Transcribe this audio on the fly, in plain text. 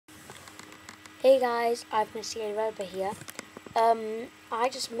Hey guys, I've been seeing Rover here. I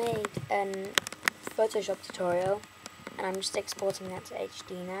just made an Photoshop tutorial and I'm just exporting that to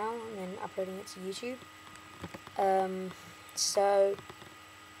HD now and then uploading it to YouTube. So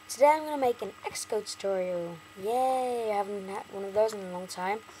today I'm going to make an Xcode tutorial. Yay, I haven't had one of those in a long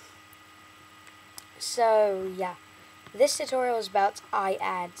time. So yeah, this tutorial is about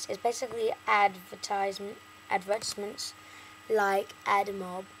iAds. It's basically advertisements like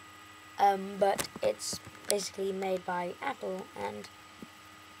AdMob. But it's basically made by Apple and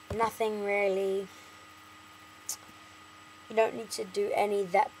nothing really, you don't need to do any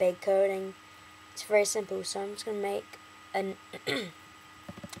that big coding. It's very simple. So I'm just going to make an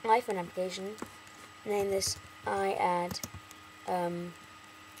iPhone application, name this iAd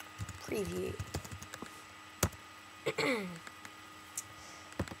preview.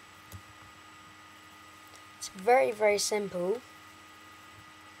 It's very, very simple.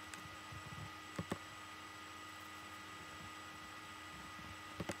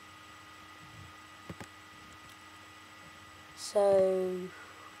 So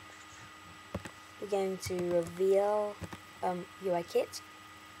we're going to reveal UI kit,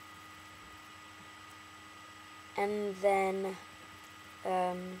 and then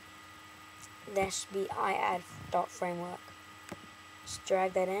there should be iAd.framework. Just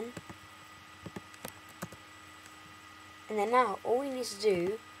drag that in, and then now all we need to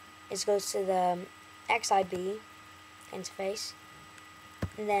do is go to the XIB interface,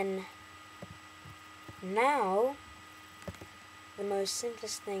 and then now the most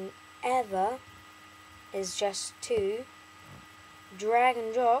simplest thing ever is just to drag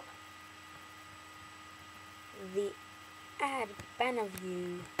and drop the ad banner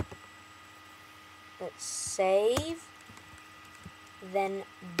view. Let's save, then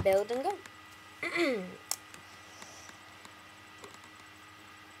build and go.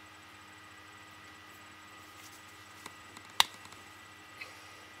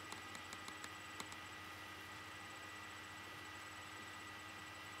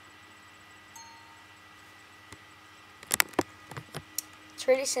 It's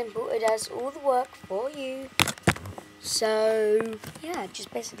really simple. It does all the work for you. So yeah,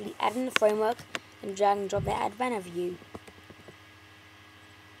 just basically add in the framework and drag and drop the ad banner view.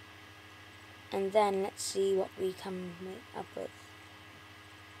 And then let's see what we come up with.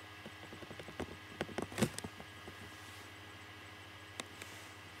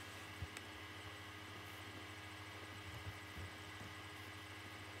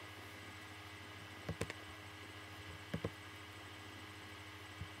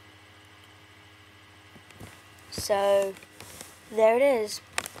 So there it is.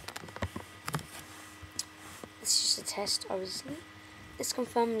 It's just a test, obviously. This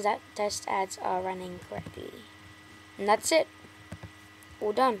confirms that test ads are running correctly. And that's it.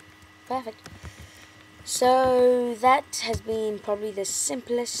 All done. Perfect. So that has been probably the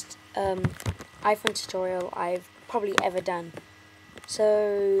simplest iPhone tutorial I've probably ever done.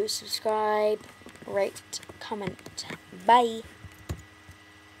 So subscribe, rate, comment. Bye.